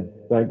 Yeah,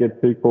 don't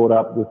get too caught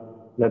up. Just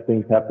let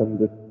things happen.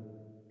 Just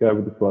go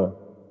with the flow.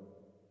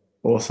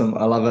 Awesome.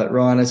 I love it.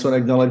 Ryan, I just want to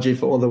acknowledge you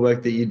for all the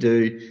work that you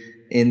do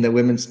in the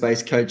women's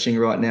space coaching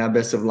right now.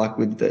 Best of luck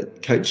with the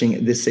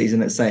coaching this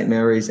season at St.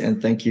 Mary's,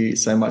 and thank you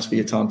so much for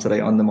your time today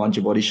on the Mind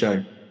Your Body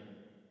Show.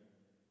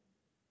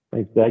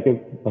 Thanks, Jacob.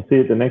 I'll see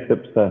you at the next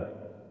episode.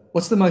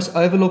 What's the most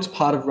overlooked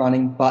part of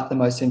running but the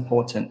most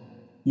important?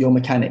 Your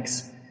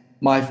mechanics.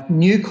 My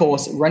new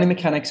course, Running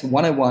Mechanics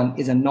 101,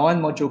 is a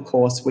 9-module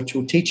course which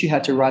will teach you how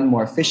to run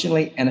more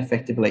efficiently and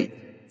effectively.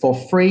 For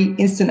free,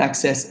 instant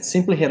access,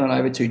 simply head on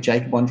over to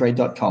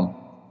jacobandre.com.